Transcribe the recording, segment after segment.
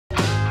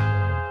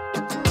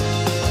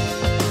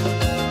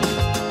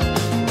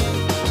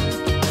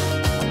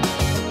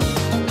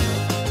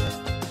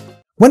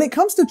When it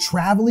comes to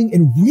traveling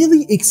and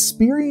really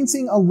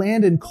experiencing a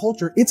land and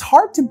culture, it's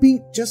hard to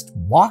beat just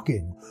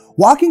walking.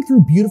 Walking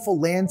through beautiful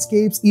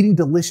landscapes, eating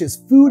delicious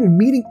food, and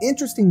meeting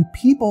interesting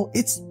people,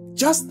 it's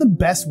just the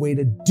best way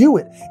to do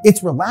it.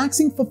 It's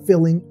relaxing,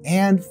 fulfilling,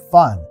 and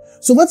fun.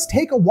 So let's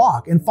take a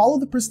walk and follow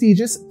the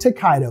prestigious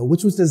Tokaido,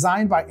 which was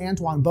designed by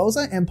Antoine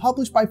Bauza and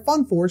published by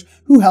Funforge,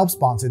 who helped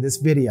sponsor this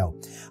video.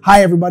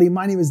 Hi everybody,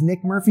 my name is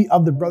Nick Murphy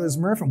of the Brothers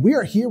Murph, and we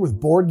are here with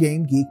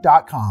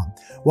BoardGameGeek.com.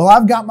 Well,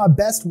 I've got my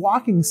best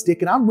walking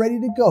stick and I'm ready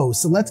to go,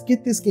 so let's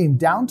get this game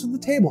down to the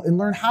table and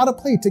learn how to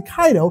play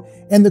Tokaido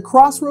and the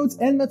Crossroads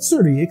and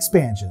Matsuri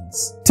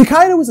expansions.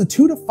 Tokaido is a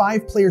 2 to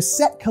 5 player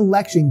set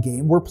collection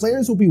game where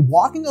players will be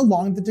walking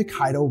along the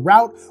Tokaido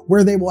route,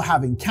 where they will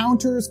have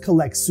encounters,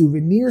 collect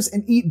souvenirs,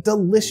 and eat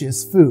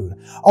delicious food.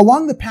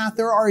 Along the path,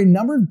 there are a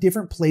number of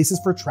different places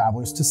for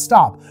travelers to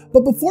stop.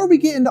 But before we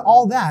get into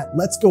all that,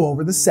 let's go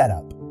over the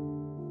setup.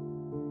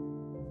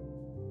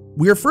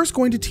 We are first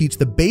going to teach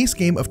the base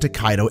game of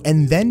Tokaido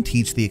and then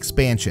teach the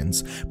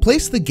expansions.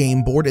 Place the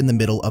game board in the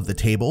middle of the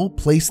table,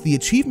 place the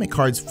achievement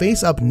cards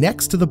face up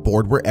next to the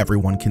board where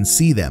everyone can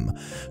see them.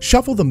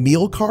 Shuffle the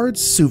meal cards,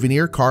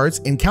 souvenir cards,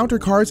 encounter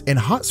cards, and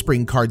hot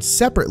spring cards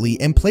separately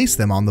and place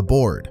them on the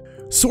board.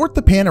 Sort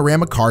the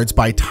panorama cards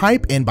by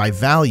type and by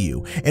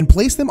value, and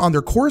place them on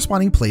their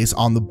corresponding place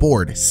on the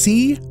board: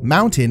 sea,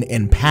 mountain,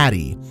 and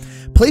paddy.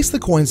 Place the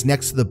coins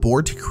next to the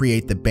board to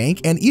create the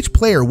bank, and each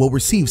player will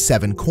receive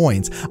 7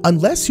 coins,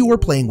 unless you are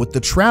playing with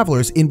the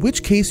travelers, in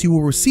which case you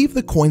will receive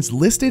the coins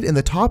listed in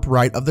the top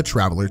right of the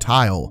traveler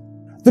tile.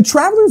 The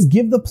travelers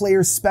give the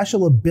players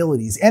special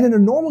abilities, and in a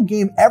normal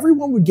game,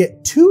 everyone would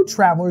get 2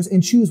 travelers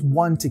and choose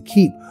 1 to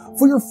keep.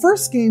 For your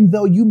first game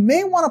though, you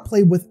may want to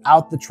play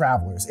without the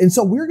travelers, and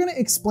so we're going to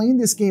explain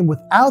this game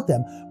without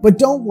them, but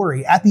don't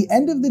worry, at the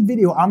end of the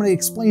video, I'm going to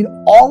explain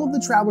all of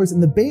the travelers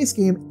in the base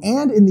game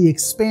and in the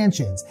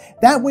expansions.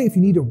 That way, if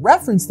you need to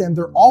reference them,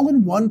 they're all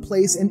in one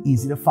place and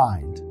easy to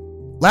find.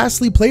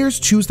 Lastly, players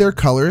choose their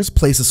colors,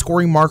 place a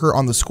scoring marker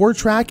on the score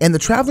track, and the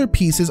traveler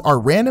pieces are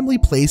randomly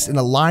placed in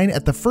a line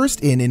at the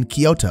first inn in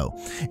Kyoto.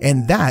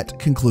 And that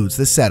concludes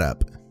the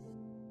setup.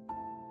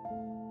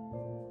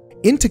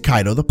 In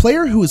Tokaido, the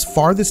player who is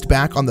farthest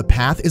back on the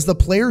path is the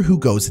player who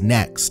goes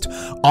next.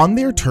 On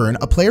their turn,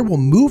 a player will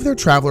move their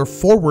traveler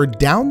forward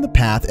down the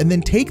path and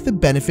then take the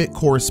benefit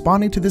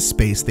corresponding to the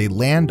space they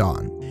land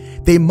on.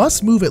 They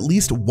must move at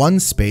least 1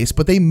 space,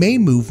 but they may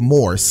move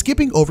more,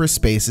 skipping over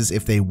spaces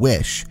if they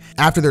wish.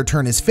 After their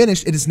turn is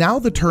finished, it is now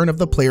the turn of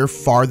the player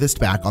farthest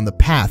back on the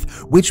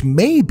path, which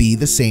may be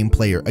the same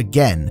player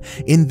again.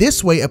 In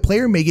this way, a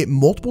player may get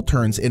multiple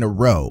turns in a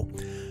row.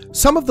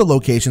 Some of the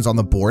locations on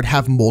the board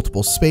have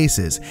multiple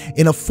spaces.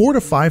 In a 4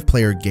 to 5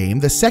 player game,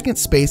 the second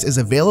space is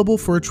available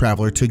for a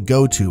traveler to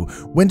go to.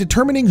 When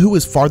determining who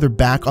is farther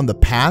back on the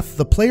path,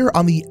 the player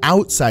on the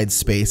outside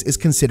space is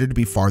considered to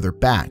be farther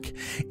back.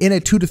 In a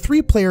 2 to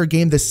 3 player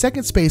game, the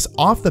second space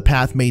off the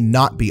path may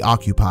not be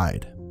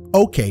occupied.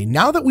 Okay,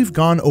 now that we've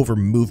gone over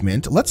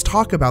movement, let's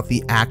talk about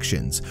the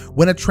actions.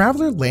 When a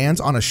traveler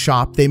lands on a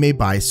shop, they may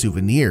buy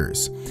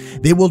souvenirs.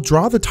 They will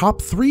draw the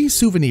top 3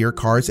 souvenir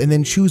cards and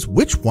then choose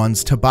which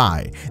ones to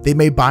buy. They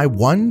may buy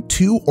 1,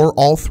 2, or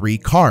all 3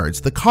 cards.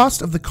 The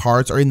cost of the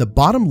cards are in the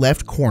bottom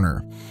left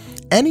corner.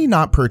 Any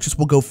not purchased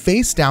will go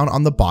face down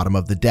on the bottom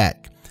of the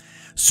deck.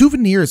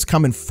 Souvenirs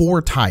come in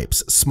 4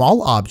 types: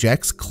 small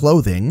objects,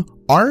 clothing,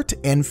 art,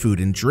 and food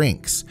and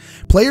drinks.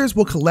 Players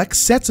will collect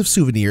sets of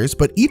souvenirs,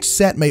 but each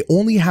set may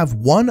only have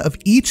 1 of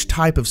each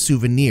type of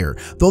souvenir,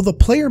 though the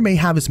player may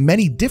have as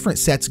many different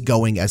sets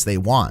going as they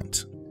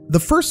want. The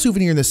first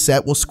souvenir in the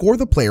set will score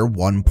the player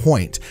 1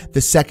 point,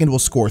 the second will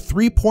score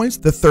 3 points,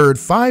 the third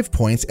 5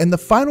 points, and the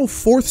final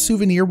 4th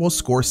souvenir will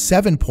score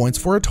 7 points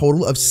for a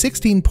total of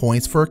 16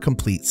 points for a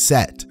complete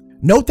set.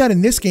 Note that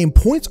in this game,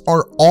 points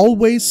are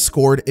always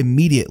scored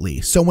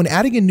immediately, so when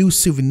adding a new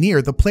souvenir,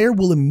 the player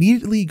will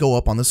immediately go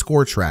up on the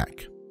score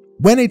track.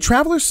 When a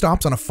traveler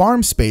stops on a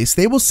farm space,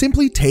 they will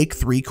simply take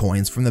 3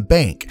 coins from the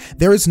bank.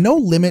 There is no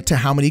limit to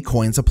how many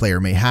coins a player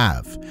may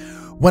have.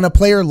 When a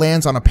player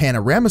lands on a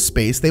panorama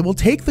space, they will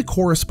take the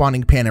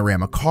corresponding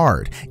panorama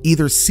card,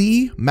 either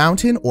sea,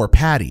 mountain, or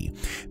paddy.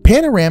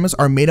 Panoramas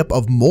are made up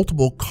of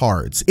multiple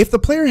cards. If the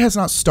player has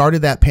not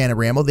started that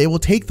panorama, they will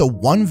take the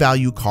 1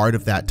 value card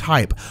of that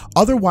type.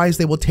 Otherwise,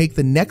 they will take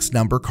the next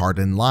number card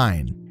in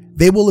line.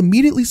 They will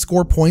immediately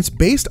score points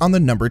based on the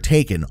number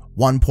taken: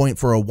 1 point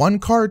for a 1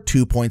 card,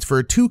 2 points for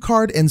a 2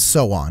 card, and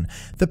so on.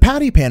 The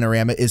paddy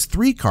panorama is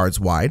 3 cards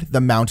wide,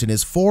 the mountain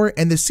is 4,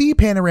 and the sea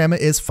panorama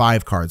is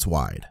 5 cards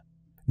wide.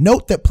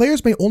 Note that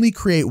players may only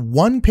create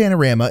 1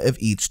 panorama of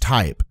each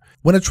type.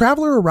 When a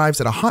traveler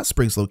arrives at a hot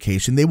springs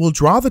location, they will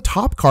draw the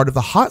top card of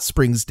the hot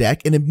springs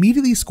deck and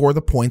immediately score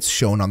the points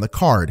shown on the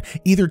card,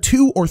 either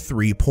 2 or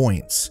 3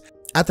 points.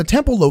 At the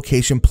temple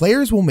location,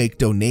 players will make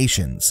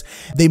donations.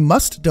 They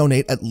must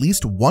donate at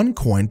least 1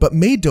 coin, but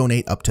may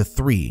donate up to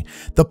 3.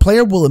 The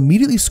player will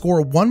immediately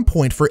score 1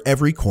 point for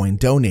every coin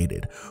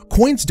donated.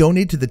 Coins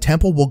donated to the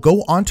temple will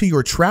go onto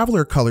your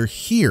traveler color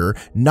here,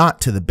 not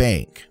to the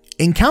bank.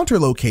 Encounter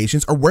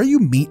locations are where you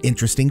meet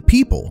interesting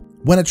people.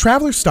 When a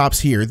traveler stops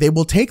here, they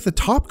will take the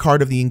top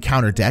card of the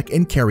encounter deck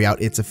and carry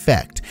out its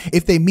effect.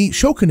 If they meet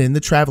Shokunin, the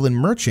Traveling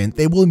Merchant,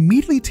 they will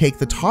immediately take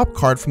the top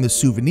card from the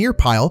souvenir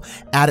pile,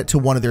 add it to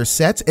one of their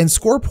sets, and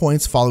score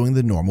points following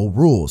the normal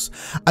rules.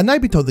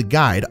 Anaibito the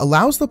Guide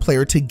allows the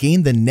player to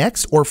gain the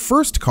next or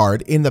first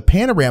card in the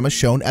panorama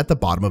shown at the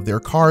bottom of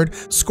their card,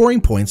 scoring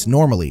points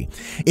normally.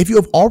 If you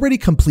have already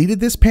completed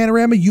this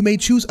panorama, you may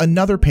choose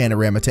another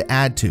panorama to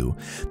add to.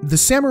 The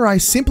Samurai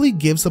simply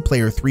gives the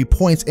player 3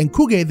 points, and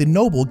Kuge the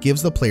Noble gives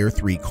the player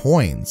 3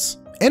 coins.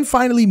 And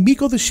finally,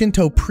 Miko the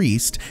Shinto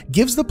Priest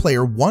gives the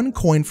player 1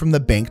 coin from the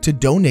bank to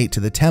donate to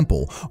the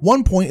temple.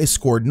 1 point is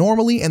scored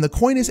normally and the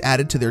coin is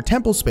added to their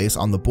temple space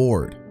on the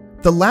board.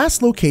 The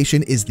last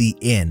location is the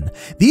inn.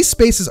 These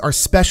spaces are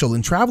special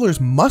and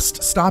travelers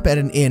must stop at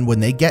an inn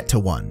when they get to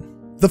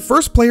one. The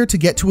first player to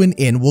get to an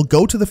inn will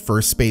go to the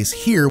first space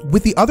here,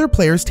 with the other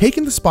players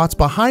taking the spots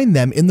behind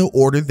them in the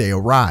order they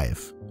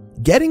arrive.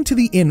 Getting to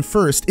the inn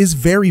first is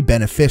very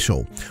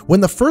beneficial.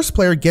 When the first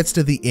player gets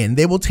to the inn,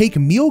 they will take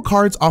meal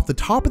cards off the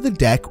top of the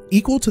deck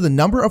equal to the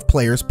number of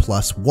players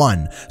plus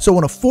 1. So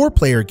in a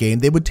 4-player game,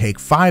 they would take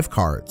 5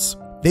 cards.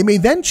 They may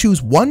then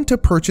choose one to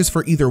purchase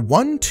for either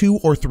 1, 2,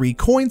 or 3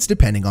 coins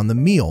depending on the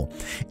meal.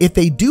 If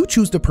they do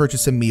choose to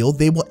purchase a meal,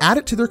 they will add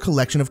it to their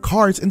collection of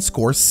cards and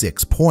score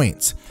 6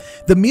 points.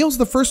 The meals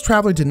the first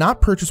traveler did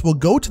not purchase will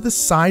go to the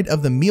side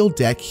of the meal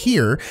deck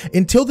here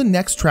until the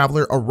next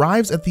traveler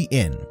arrives at the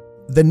inn.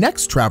 The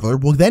next traveler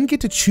will then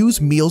get to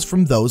choose meals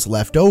from those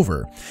left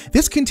over.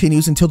 This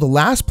continues until the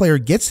last player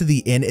gets to the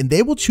inn and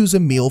they will choose a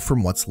meal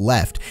from what's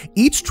left,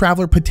 each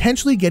traveler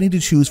potentially getting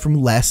to choose from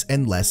less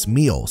and less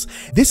meals.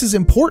 This is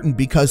important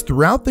because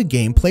throughout the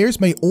game,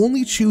 players may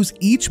only choose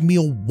each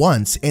meal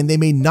once and they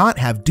may not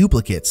have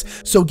duplicates,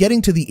 so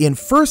getting to the inn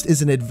first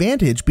is an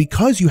advantage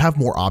because you have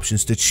more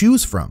options to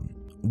choose from.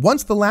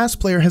 Once the last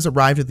player has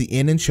arrived at the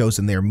inn and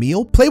chosen their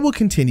meal, play will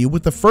continue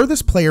with the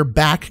furthest player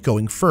back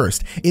going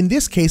first, in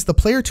this case the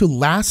player to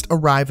last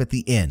arrive at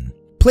the inn.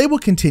 Play will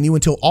continue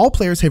until all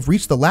players have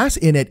reached the last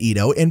inn at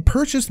Edo and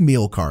purchased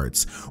meal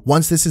cards.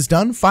 Once this is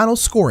done, final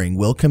scoring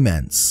will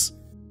commence.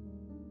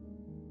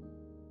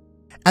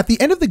 At the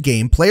end of the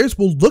game, players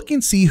will look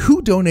and see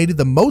who donated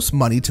the most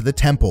money to the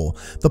temple.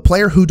 The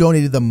player who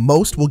donated the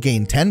most will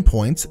gain 10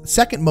 points,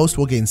 second most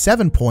will gain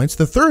 7 points,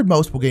 the third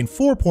most will gain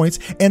 4 points,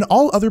 and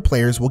all other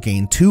players will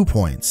gain 2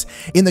 points.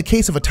 In the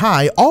case of a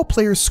tie, all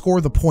players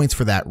score the points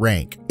for that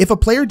rank. If a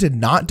player did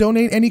not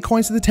donate any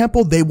coins to the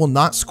temple, they will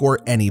not score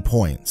any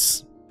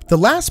points. The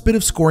last bit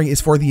of scoring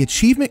is for the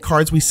achievement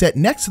cards we set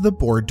next to the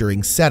board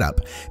during setup.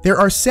 There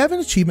are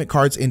 7 achievement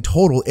cards in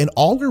total and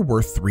all are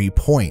worth 3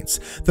 points.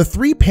 The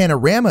 3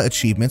 panorama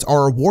achievements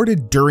are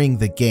awarded during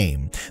the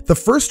game. The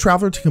first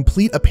traveler to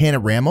complete a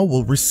panorama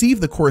will receive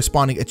the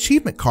corresponding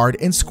achievement card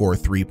and score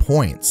 3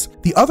 points.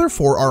 The other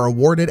 4 are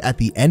awarded at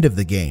the end of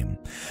the game.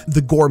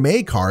 The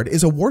gourmet card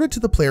is awarded to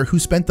the player who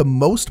spent the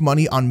most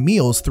money on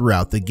meals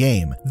throughout the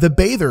game. The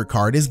bather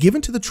card is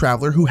given to the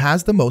traveler who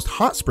has the most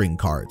hot spring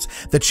cards.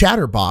 The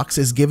chatterbox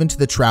is given to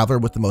the traveler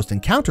with the most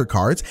encounter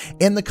cards,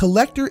 and the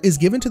collector is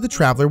given to the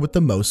traveler with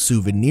the most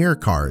souvenir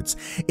cards.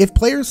 If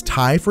players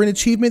tie for an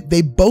achievement,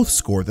 they both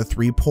score the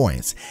 3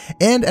 points.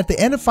 And at the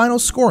end of final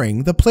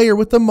scoring, the player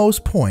with the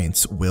most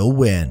points will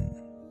win.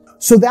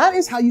 So that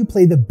is how you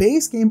play the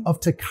base game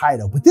of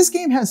Tokaido, but this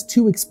game has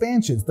 2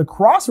 expansions, the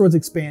Crossroads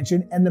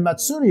expansion and the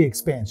Matsuri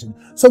expansion.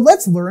 So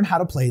let's learn how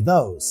to play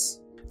those.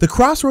 The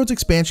Crossroads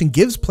expansion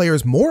gives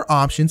players more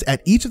options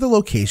at each of the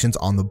locations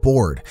on the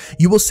board.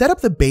 You will set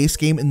up the base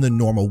game in the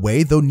normal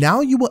way, though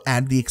now you will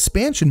add the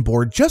expansion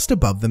board just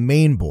above the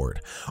main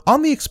board.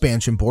 On the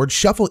expansion board,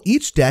 shuffle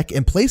each deck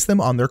and place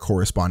them on their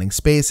corresponding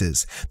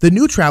spaces. The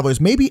new travelers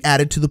may be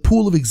added to the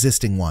pool of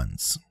existing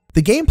ones.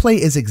 The gameplay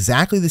is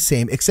exactly the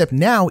same, except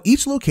now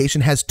each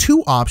location has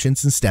 2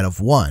 options instead of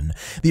 1.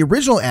 The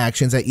original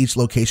actions at each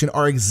location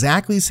are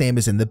exactly the same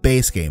as in the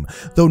base game,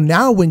 though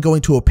now when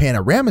going to a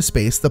panorama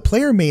space, the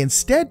player may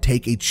instead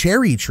take a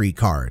cherry tree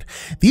card.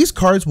 These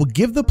cards will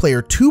give the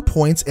player 2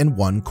 points and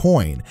 1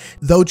 coin,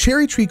 though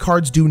cherry tree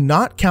cards do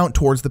not count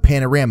towards the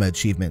panorama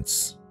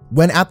achievements.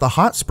 When at the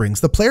hot springs,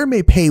 the player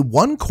may pay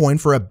 1 coin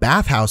for a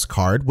bathhouse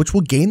card, which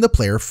will gain the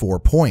player 4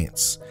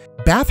 points.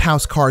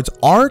 Bathhouse cards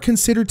are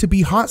considered to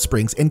be hot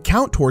springs and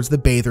count towards the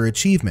bather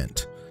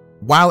achievement.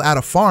 While at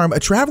a farm, a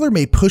traveler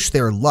may push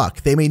their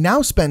luck. They may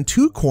now spend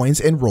 2 coins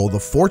and roll the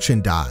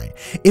fortune die.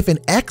 If an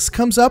X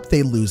comes up,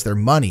 they lose their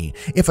money.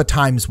 If a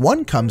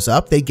 ×1 comes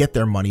up, they get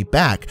their money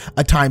back.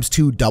 A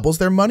 ×2 doubles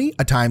their money,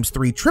 a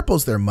 ×3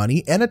 triples their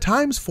money, and a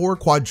 ×4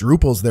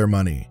 quadruples their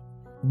money.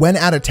 When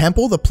at a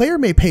temple, the player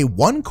may pay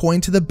 1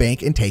 coin to the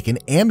bank and take an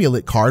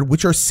amulet card,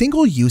 which are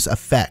single-use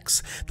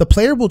effects. The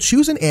player will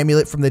choose an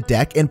amulet from the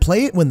deck and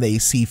play it when they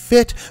see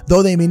fit,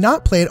 though they may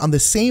not play it on the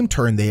same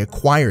turn they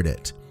acquired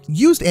it.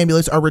 Used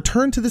amulets are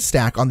returned to the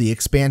stack on the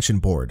expansion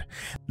board.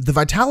 The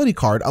Vitality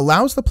card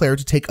allows the player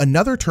to take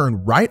another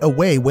turn right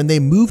away when they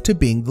move to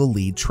being the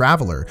lead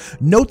traveler.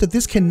 Note that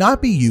this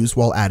cannot be used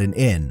while at an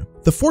inn.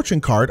 The Fortune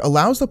card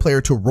allows the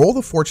player to roll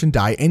the fortune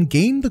die and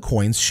gain the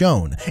coins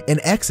shown. An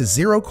X is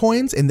 0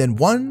 coins and then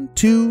 1,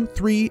 2,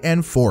 3,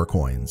 and 4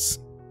 coins.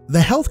 The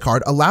Health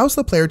card allows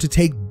the player to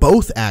take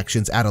both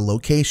actions at a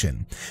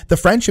location. The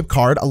Friendship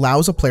card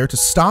allows a player to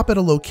stop at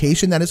a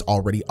location that is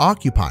already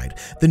occupied.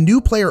 The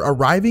new player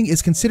arriving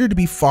is considered to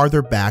be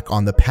farther back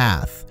on the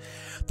path.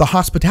 The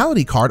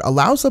Hospitality card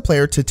allows the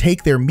player to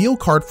take their meal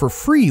card for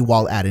free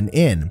while at an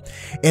inn.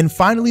 And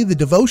finally, the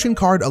Devotion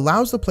card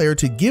allows the player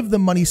to give the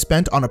money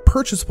spent on a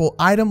purchasable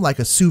item like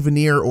a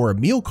souvenir or a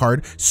meal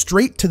card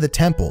straight to the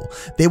temple.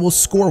 They will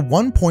score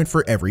 1 point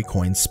for every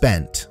coin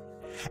spent.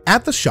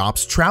 At the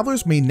shops,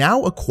 travelers may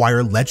now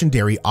acquire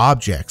legendary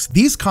objects.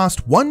 These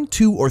cost 1,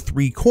 2, or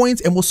 3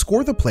 coins and will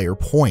score the player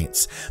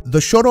points. The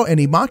Shoro and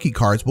Imaki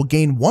cards will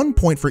gain 1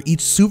 point for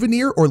each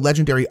souvenir or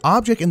legendary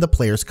object in the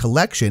player's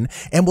collection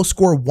and will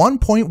score 1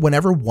 point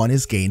whenever one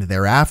is gained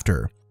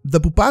thereafter.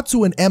 The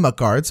Bupatsu and Emma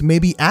cards may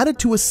be added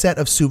to a set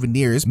of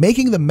souvenirs,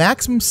 making the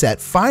maximum set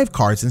 5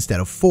 cards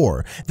instead of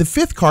 4, the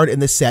 5th card in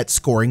the set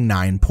scoring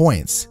 9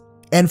 points.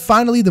 And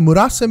finally, the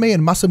Murasame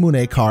and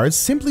Masamune cards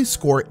simply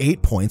score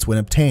 8 points when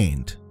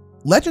obtained.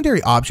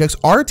 Legendary objects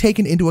are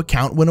taken into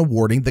account when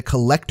awarding the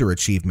Collector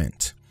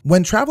achievement.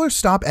 When travelers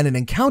stop at an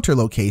encounter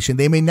location,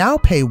 they may now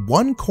pay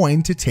 1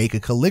 coin to take a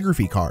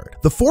calligraphy card.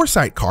 The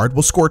Foresight card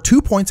will score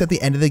 2 points at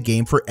the end of the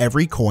game for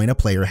every coin a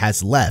player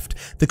has left.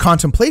 The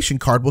Contemplation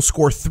card will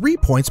score 3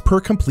 points per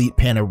complete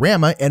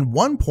panorama and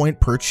 1 point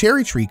per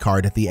cherry tree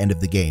card at the end of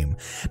the game.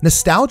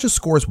 Nostalgia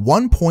scores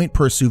 1 point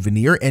per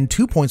souvenir and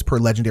 2 points per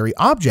legendary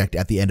object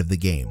at the end of the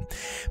game.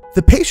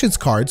 The Patience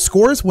card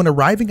scores when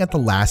arriving at the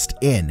last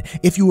inn.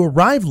 If you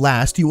arrive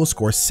last, you will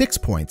score 6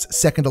 points,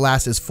 second to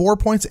last is 4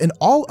 points, and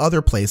all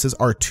other places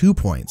are 2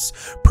 points.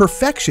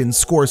 Perfection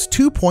scores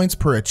 2 points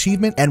per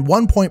achievement and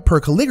 1 point per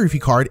calligraphy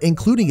card,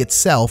 including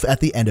itself at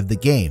the end of the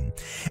game.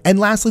 And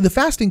lastly, the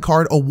Fasting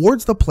card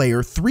awards the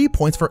player 3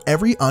 points for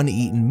every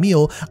uneaten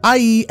meal,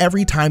 i.e.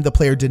 every time the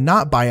player did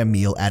not buy a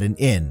meal at an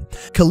inn.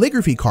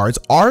 Calligraphy cards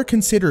are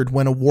considered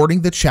when awarding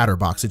the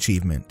Chatterbox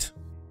achievement.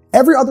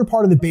 Every other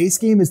part of the base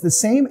game is the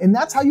same, and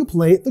that's how you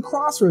play the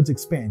Crossroads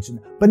expansion.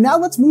 But now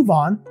let's move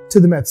on to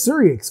the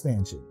Matsuri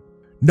expansion.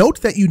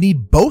 Note that you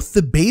need both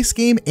the base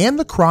game and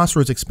the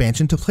Crossroads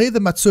expansion to play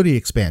the Matsuri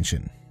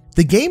expansion.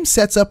 The game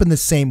sets up in the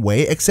same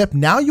way, except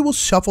now you will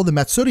shuffle the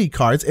Matsuri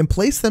cards and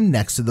place them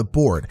next to the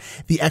board.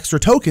 The extra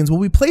tokens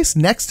will be placed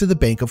next to the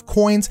bank of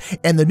coins,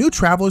 and the new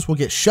travelers will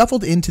get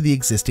shuffled into the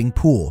existing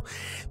pool.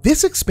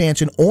 This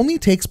expansion only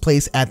takes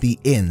place at the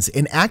inns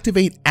and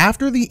activate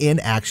after the inn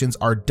actions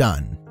are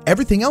done.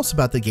 Everything else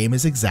about the game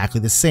is exactly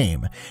the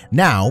same.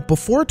 Now,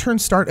 before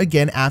turns start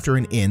again after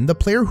an inn, the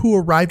player who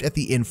arrived at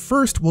the inn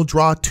first will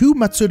draw 2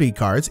 Matsuri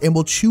cards and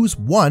will choose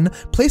one,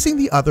 placing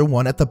the other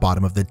one at the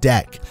bottom of the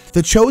deck.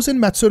 The chosen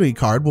Matsuri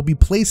card will be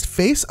placed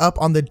face up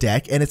on the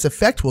deck and its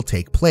effect will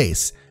take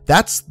place.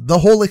 That's the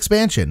whole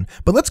expansion,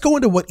 but let's go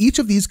into what each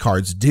of these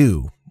cards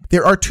do.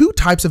 There are 2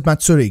 types of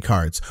Matsuri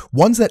cards,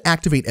 ones that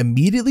activate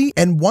immediately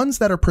and ones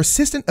that are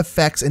persistent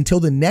effects until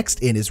the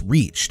next inn is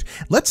reached.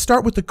 Let's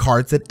start with the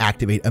cards that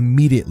activate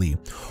immediately.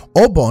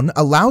 Obon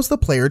allows the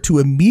player to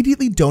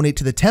immediately donate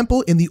to the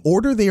temple in the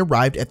order they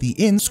arrived at the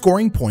inn,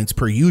 scoring points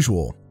per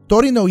usual.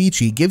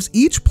 Torinoichi gives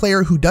each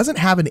player who doesn't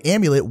have an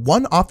amulet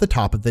 1 off the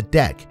top of the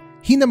deck.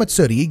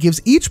 Hinamatsuri gives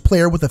each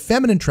player with a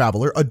feminine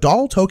traveler a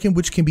doll token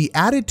which can be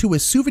added to a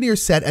souvenir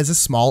set as a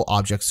small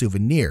object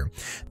souvenir.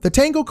 The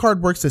Tango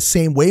card works the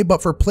same way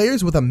but for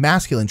players with a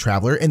masculine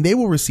traveler, and they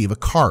will receive a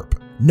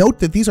carp. Note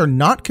that these are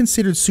not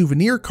considered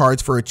souvenir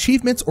cards for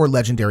achievements or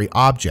legendary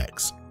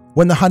objects.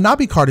 When the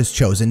Hanabi card is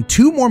chosen,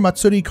 2 more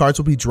Matsuri cards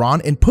will be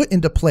drawn and put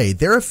into play.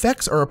 Their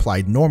effects are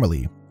applied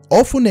normally.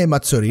 Ofune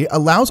Matsuri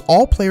allows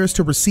all players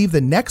to receive the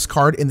next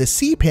card in the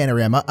C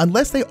panorama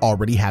unless they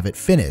already have it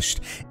finished.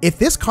 If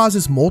this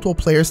causes multiple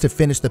players to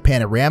finish the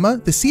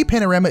panorama, the C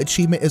panorama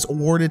achievement is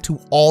awarded to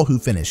all who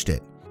finished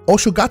it.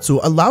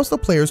 Oshogatsu allows the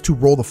players to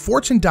roll the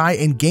fortune die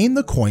and gain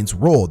the coins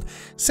rolled.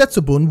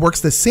 Setsubun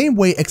works the same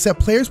way except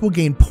players will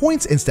gain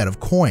points instead of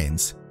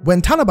coins. When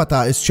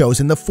Tanabata is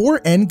chosen, the 4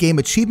 endgame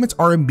achievements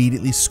are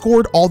immediately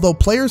scored, although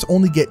players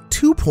only get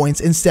 2 points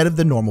instead of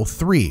the normal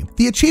 3.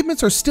 The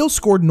achievements are still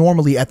scored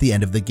normally at the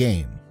end of the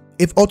game.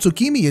 If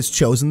Otsukimi is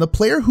chosen, the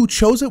player who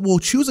chose it will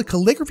choose a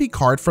calligraphy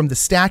card from the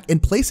stack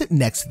and place it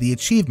next to the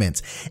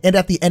achievements, and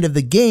at the end of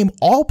the game,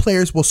 all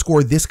players will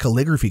score this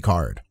calligraphy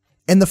card.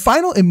 And the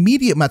final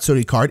immediate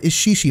Matsuri card is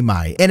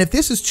Shishimai, and if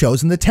this is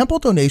chosen, the temple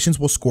donations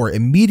will score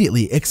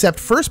immediately, except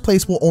first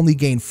place will only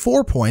gain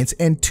 4 points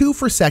and 2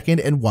 for second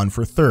and 1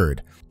 for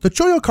third. The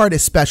Choyo card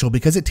is special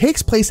because it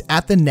takes place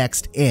at the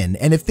next inn,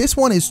 and if this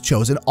one is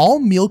chosen, all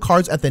meal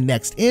cards at the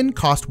next inn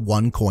cost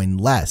 1 coin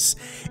less,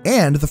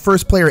 and the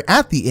first player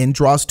at the inn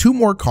draws 2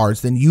 more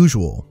cards than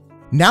usual.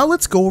 Now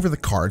let's go over the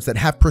cards that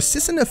have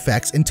persistent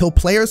effects until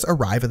players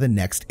arrive at the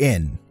next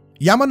inn.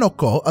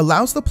 Yamanoko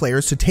allows the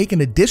players to take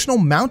an additional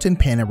mountain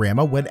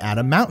panorama when at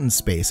a mountain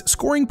space,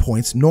 scoring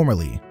points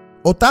normally.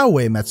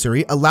 Otaue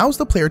Matsuri allows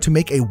the player to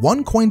make a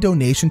 1 coin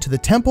donation to the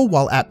temple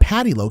while at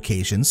patty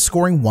locations,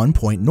 scoring 1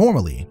 point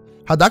normally.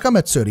 Hadaka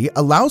Matsuri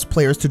allows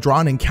players to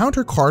draw an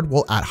encounter card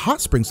while at hot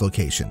springs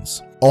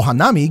locations.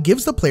 Ohanami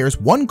gives the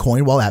players 1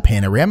 coin while at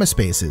panorama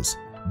spaces.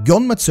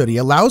 Gyon Matsuri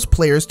allows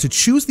players to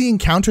choose the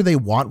encounter they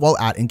want while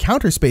at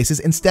encounter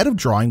spaces instead of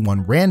drawing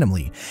one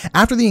randomly.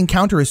 After the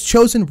encounter is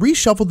chosen,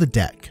 reshuffle the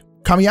deck.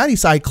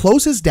 Kamiyari-sai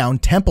closes down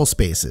temple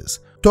spaces.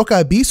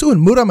 Tokaido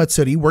and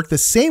Muramatsuri work the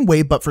same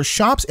way but for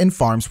shops and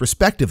farms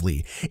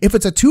respectively. If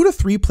it's a 2 to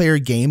 3 player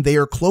game, they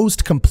are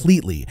closed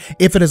completely.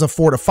 If it is a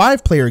 4 to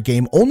 5 player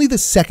game, only the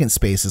second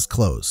space is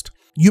closed.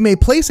 You may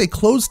place a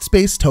closed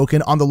space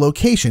token on the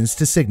locations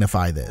to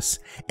signify this.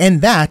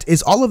 And that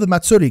is all of the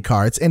Matsuri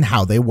cards and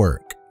how they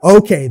work.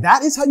 Okay,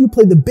 that is how you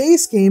play the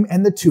base game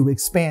and the 2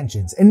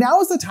 expansions. And now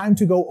is the time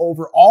to go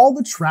over all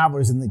the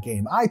travelers in the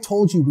game. I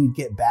told you we'd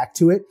get back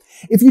to it.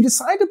 If you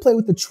decide to play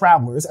with the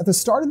travelers, at the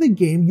start of the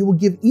game, you will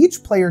give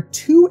each player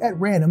 2 at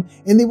random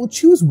and they will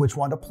choose which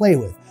one to play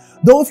with.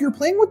 Though if you're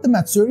playing with the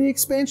Matsuri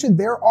expansion,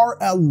 there are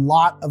a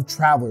lot of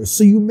travelers,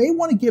 so you may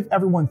want to give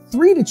everyone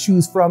 3 to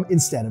choose from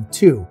instead of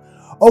 2.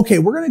 Okay,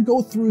 we're going to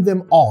go through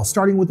them all,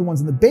 starting with the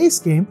ones in the base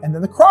game, and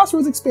then the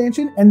Crossroads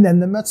expansion, and then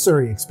the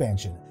Matsuri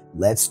expansion.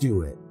 Let's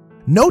do it.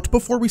 Note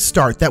before we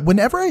start that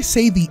whenever I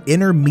say the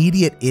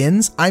intermediate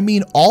inns, I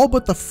mean all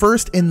but the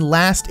first and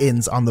last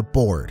inns on the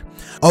board.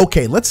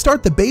 Okay, let's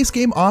start the base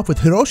game off with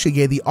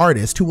Hiroshige the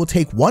artist, who will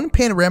take 1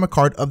 panorama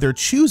card of their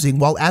choosing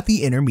while at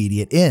the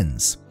intermediate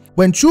inns.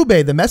 When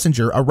Chubei the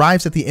messenger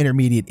arrives at the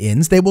intermediate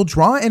inns, they will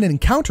draw an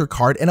encounter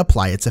card and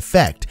apply its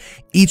effect.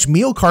 Each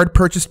meal card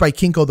purchased by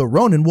Kinko the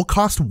Ronin will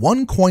cost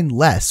 1 coin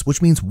less,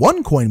 which means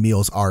 1 coin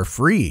meals are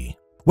free.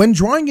 When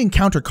drawing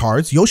encounter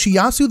cards,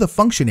 Yoshiyasu the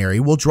functionary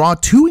will draw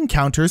 2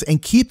 encounters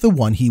and keep the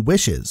one he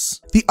wishes,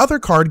 the other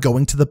card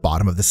going to the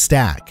bottom of the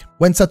stack.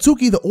 When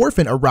Satsuki the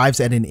orphan arrives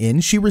at an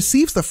inn, she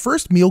receives the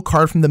first meal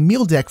card from the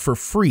meal deck for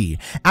free.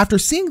 After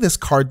seeing this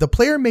card, the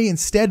player may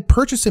instead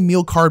purchase a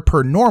meal card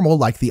per normal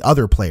like the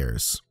other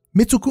players.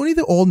 Mitsukuni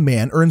the old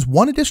man earns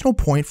 1 additional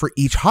point for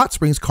each hot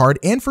springs card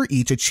and for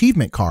each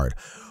achievement card.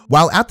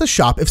 While at the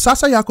shop, if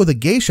Sasayako the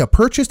geisha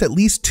purchased at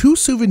least 2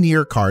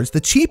 souvenir cards, the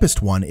cheapest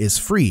one is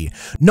free.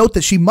 Note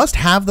that she must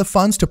have the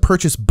funds to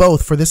purchase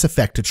both for this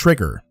effect to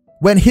trigger.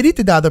 When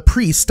Hiritada the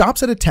priest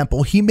stops at a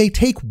temple, he may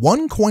take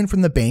 1 coin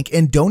from the bank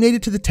and donate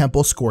it to the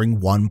temple,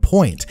 scoring 1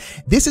 point.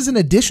 This is in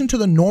addition to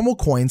the normal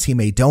coins he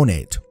may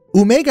donate.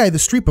 Umegai the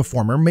street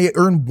performer may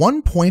earn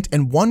 1 point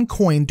and 1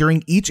 coin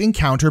during each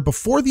encounter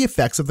before the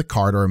effects of the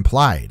card are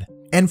implied.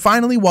 And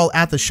finally, while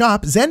at the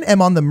shop, Zen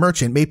Emon the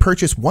merchant may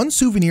purchase 1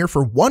 souvenir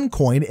for 1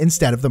 coin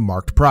instead of the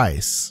marked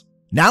price.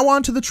 Now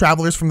on to the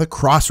travelers from the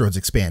Crossroads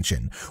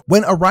expansion.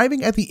 When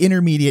arriving at the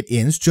intermediate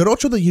inns,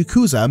 Jirocho the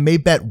Yakuza may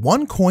bet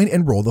 1 coin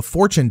and roll the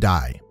fortune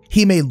die.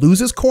 He may lose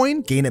his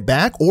coin, gain it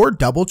back, or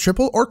double,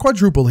 triple, or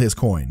quadruple his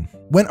coin.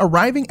 When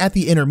arriving at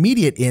the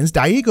intermediate inns,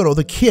 Daigoro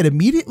the kid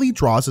immediately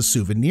draws a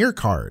souvenir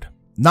card.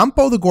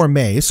 Nampo the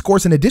gourmet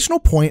scores an additional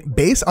point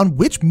based on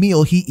which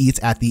meal he eats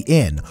at the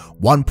inn.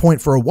 1 point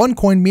for a 1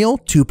 coin meal,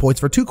 2 points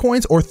for 2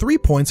 coins, or 3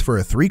 points for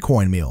a 3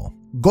 coin meal.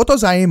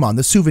 Gotozaemon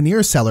the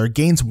souvenir seller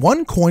gains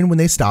 1 coin when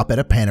they stop at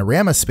a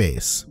panorama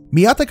space.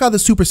 Miyataka the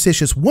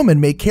superstitious woman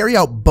may carry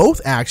out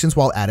both actions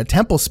while at a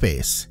temple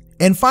space.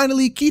 And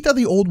finally, Kita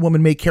the old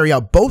woman may carry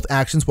out both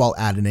actions while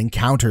at an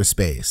encounter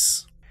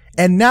space.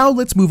 And now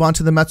let's move on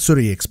to the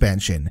Matsuri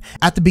expansion.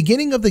 At the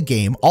beginning of the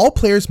game, all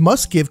players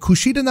must give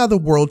Kushidana the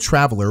World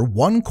Traveler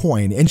 1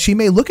 coin, and she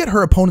may look at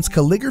her opponent's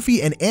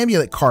calligraphy and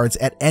amulet cards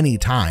at any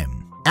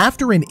time.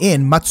 After an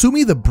inn,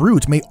 Matsumi the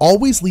Brute may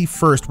always leave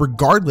first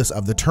regardless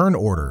of the turn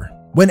order.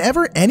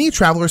 Whenever any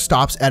traveler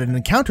stops at an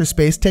encounter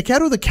space,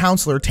 Takeru the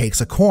Counselor takes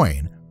a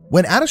coin.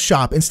 When at a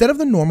shop, instead of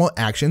the normal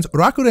actions,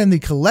 Rakuren the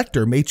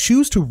Collector may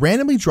choose to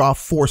randomly draw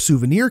 4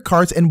 souvenir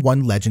cards and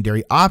 1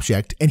 legendary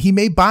object, and he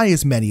may buy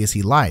as many as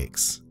he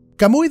likes.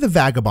 Kamui the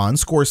Vagabond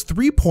scores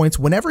 3 points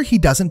whenever he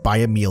doesn't buy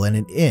a meal in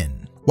an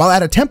inn. While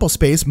at a temple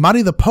space,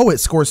 Mari the Poet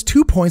scores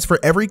 2 points for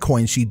every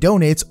coin she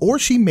donates, or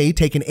she may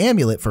take an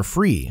amulet for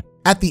free.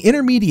 At the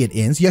intermediate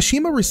inns,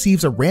 Yashima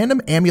receives a random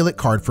amulet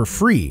card for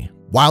free.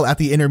 While at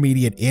the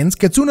intermediate inns,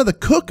 Katsuna the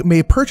Cook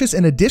may purchase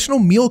an additional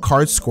meal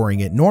card, scoring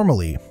it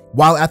normally.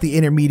 While at the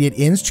intermediate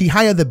inns,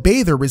 Chihaya the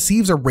Bather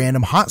receives a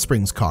random hot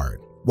springs card.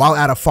 While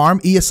at a farm,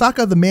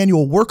 Iyasaka the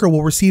manual worker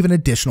will receive an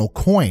additional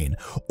coin.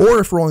 Or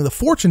if rolling the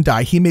fortune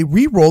die, he may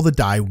re-roll the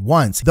die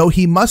once, though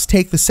he must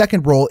take the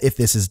second roll if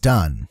this is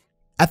done.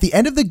 At the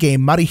end of the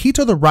game,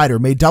 Marihito the rider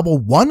may double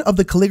 1 of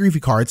the calligraphy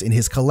cards in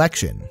his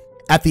collection.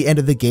 At the end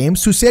of the game,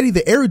 Suseri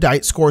the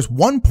erudite scores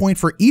 1 point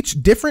for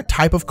each different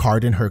type of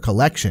card in her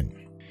collection.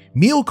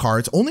 Meal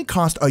cards only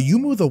cost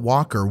Ayumu the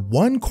Walker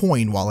 1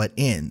 coin while at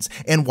inns,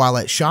 and while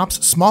at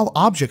shops, small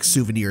object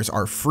souvenirs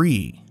are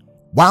free.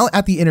 While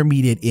at the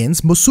intermediate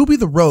inns, Musubi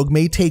the Rogue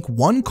may take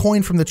 1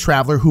 coin from the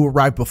traveler who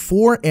arrived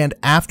before and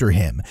after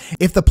him.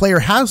 If the player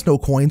has no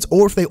coins,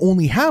 or if they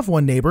only have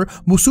 1 neighbor,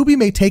 Musubi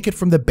may take it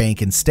from the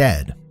bank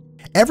instead.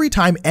 Every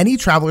time any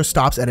traveler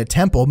stops at a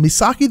temple,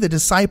 Misaki the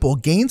Disciple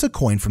gains a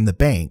coin from the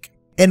bank.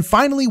 And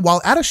finally,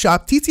 while at a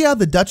shop, Titia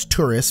the Dutch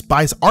tourist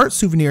buys art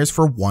souvenirs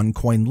for 1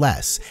 coin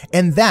less.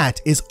 And that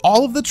is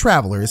all of the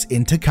travelers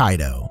in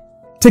Tokaido.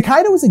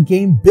 Tokaido is a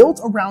game built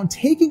around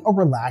taking a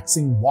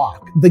relaxing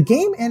walk. The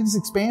game and its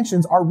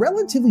expansions are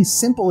relatively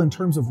simple in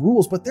terms of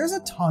rules, but there's a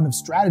ton of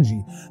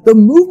strategy. The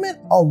movement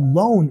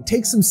alone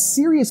takes some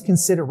serious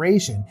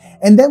consideration,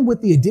 and then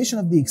with the addition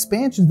of the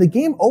expansions, the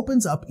game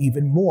opens up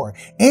even more.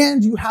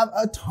 And you have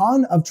a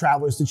ton of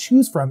travelers to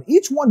choose from,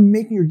 each one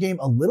making your game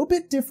a little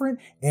bit different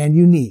and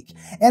unique.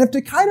 And if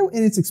Tokaido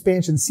and its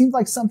expansions seemed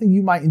like something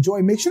you might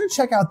enjoy, make sure to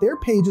check out their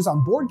pages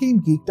on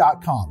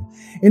BoardGameGeek.com.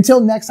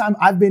 Until next time,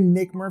 I've been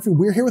Nick Murphy.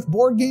 We're here with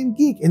Board Game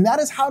Geek, and that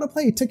is how to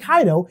play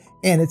Tokaido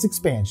and its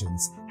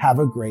expansions. Have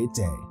a great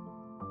day.